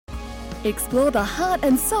Explore the heart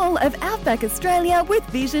and soul of Outback Australia with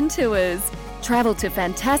Vision Tours. Travel to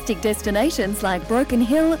fantastic destinations like Broken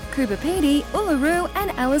Hill, Coober Pedy, Uluru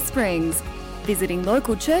and Alice Springs. Visiting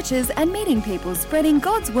local churches and meeting people spreading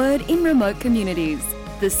God's word in remote communities.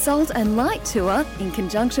 The Salt and Light Tour, in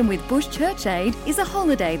conjunction with Bush Church Aid, is a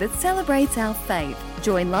holiday that celebrates our faith.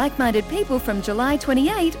 Join like-minded people from July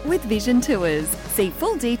 28 with Vision Tours. See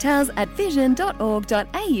full details at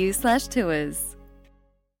vision.org.au/tours.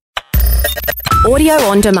 Audio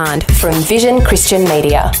on demand from Vision Christian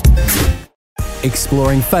Media.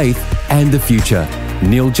 Exploring faith and the future.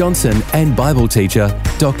 Neil Johnson and Bible teacher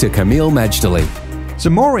Dr. Kameel Majdali.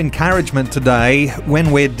 Some more encouragement today when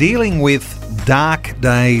we're dealing with dark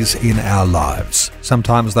days in our lives.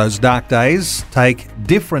 Sometimes those dark days take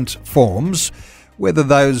different forms, whether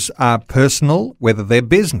those are personal, whether they're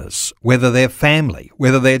business, whether they're family,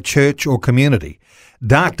 whether they're church or community.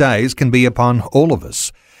 Dark days can be upon all of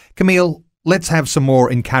us. Kameel, let's have some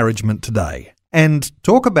more encouragement today and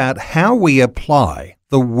talk about how we apply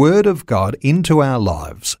the Word of God into our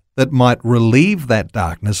lives that might relieve that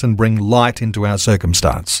darkness and bring light into our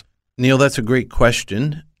circumstance. Neil, that's a great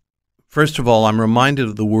question. First of all, I'm reminded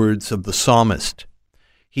of the words of the psalmist.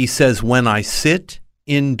 He says, "When I sit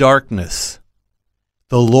in darkness,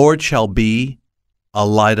 the Lord shall be a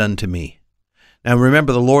light unto me." Now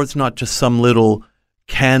remember, the Lord's not just some little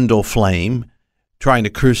candle flame trying to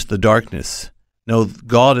curse the darkness. No,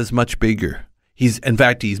 God is much bigger. He's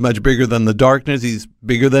much bigger than the darkness. He's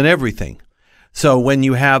bigger than everything. So when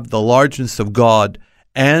you have the largeness of God,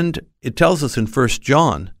 and it tells us in 1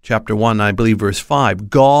 John chapter 1, I believe verse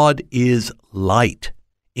 5, God is light.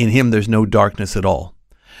 In him there's no darkness at all.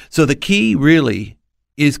 So the key really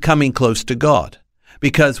is coming close to God.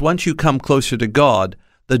 Because once you come closer to God,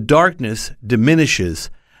 the darkness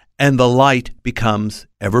diminishes and the light becomes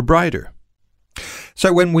ever brighter.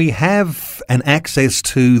 So when we have an access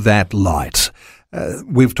to that light,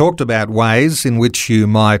 we've talked about ways in which you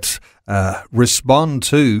might respond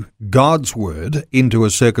to God's word into a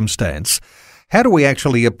circumstance. How do we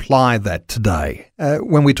actually apply that today?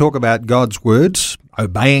 When we talk about God's words,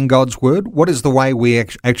 obeying God's word, what is the way we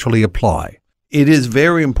actually apply? It is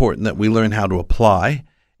very important that we learn how to apply.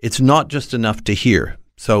 It's not just enough to hear.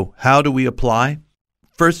 So how do we apply?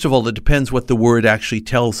 First of all, it depends what the word actually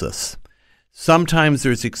tells us. Sometimes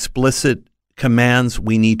there's explicit commands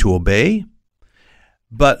we need to obey,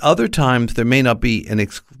 but other times there may not be an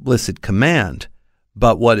explicit command,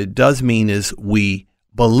 but what it does mean is we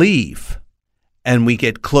believe and we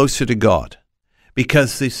get closer to God.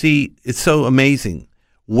 Because you see, it's so amazing.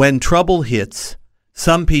 When trouble hits,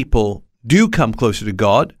 some people do come closer to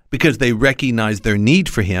God because they recognize their need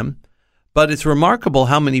for Him, but it's remarkable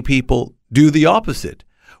how many people do the opposite.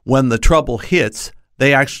 When the trouble hits,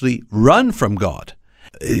 they actually run from God.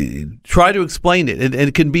 Try to explain it. And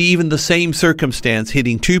it can be even the same circumstance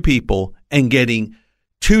hitting two people and getting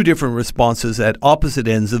two different responses at opposite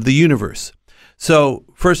ends of the universe. So,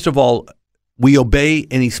 first of all, we obey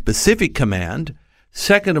any specific command.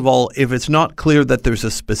 Second of all, if it's not clear that there's a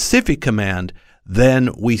specific command, then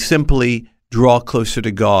we simply draw closer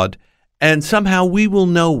to God, and somehow we will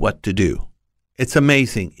know what to do. It's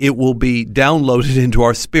amazing. It will be downloaded into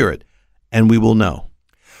our spirit, and we will know.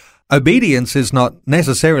 Obedience is not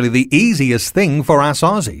necessarily the easiest thing for us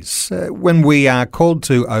Aussies. When we are called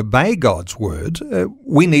to obey God's word,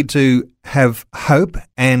 we need to have hope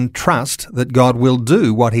and trust that God will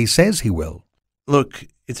do what He says He will. Look,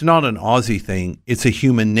 it's not an Aussie thing. It's a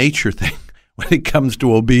human nature thing when it comes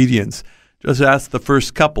to obedience. Just ask the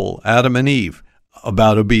first couple, Adam and Eve,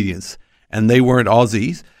 about obedience. And they weren't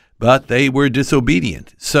Aussies, but they were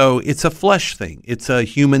disobedient. So it's a flesh thing. It's a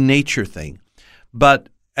human nature thing. But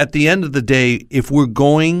at the end of the day, if we're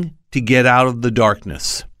going to get out of the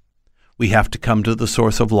darkness, we have to come to the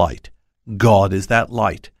source of light. God is that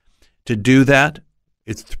light. To do that,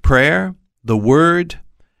 it's prayer, the word,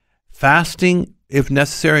 fasting if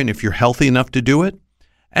necessary, and if you're healthy enough to do it,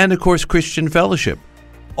 and of course, Christian fellowship.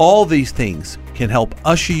 All these things can help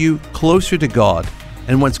usher you closer to God.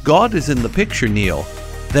 And once God is in the picture, Neil,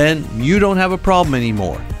 then you don't have a problem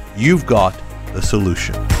anymore. You've got the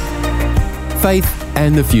solution. Faith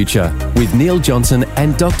and the Future with Neil Johnson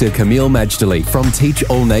and Dr. Kameel Majdali from Teach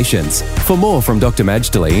All Nations. For more from Dr.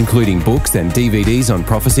 Majdali, including books and DVDs on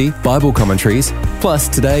prophecy, Bible commentaries, plus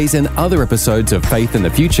today's and other episodes of Faith and the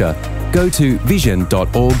Future, go to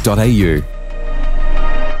vision.org.au.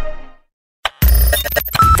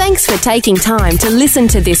 Thanks for taking time to listen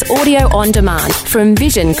to this audio on demand from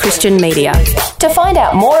Vision Christian Media. To find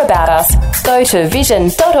out more about us, go to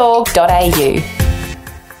vision.org.au.